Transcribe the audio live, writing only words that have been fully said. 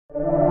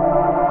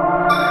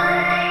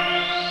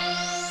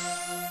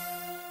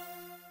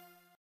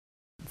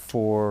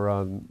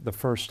For the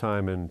first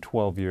time in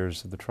 12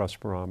 years of the Trust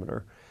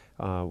Barometer,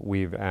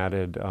 we've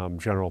added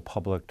general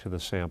public to the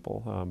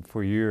sample.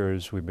 For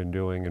years, we've been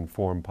doing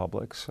informed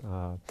publics,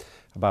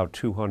 about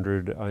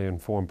 200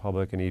 informed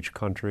public in each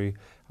country,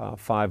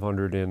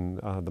 500 in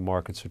the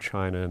markets of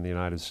China and the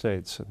United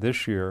States.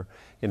 This year,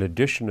 in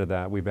addition to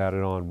that, we've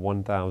added on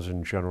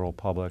 1,000 general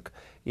public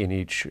in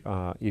each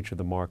of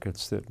the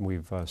markets that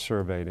we've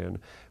surveyed in.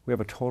 We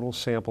have a total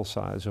sample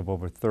size of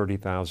over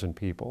 30,000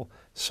 people,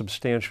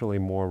 substantially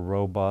more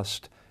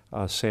robust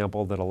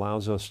sample that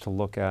allows us to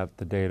look at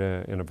the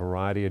data in a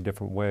variety of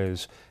different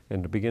ways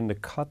and to begin to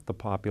cut the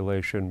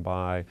population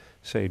by,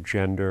 say,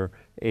 gender,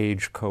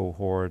 age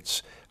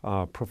cohorts,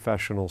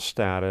 professional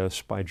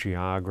status, by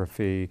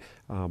geography,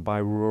 by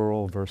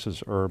rural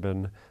versus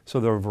urban. So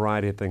there are a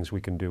variety of things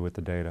we can do with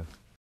the data.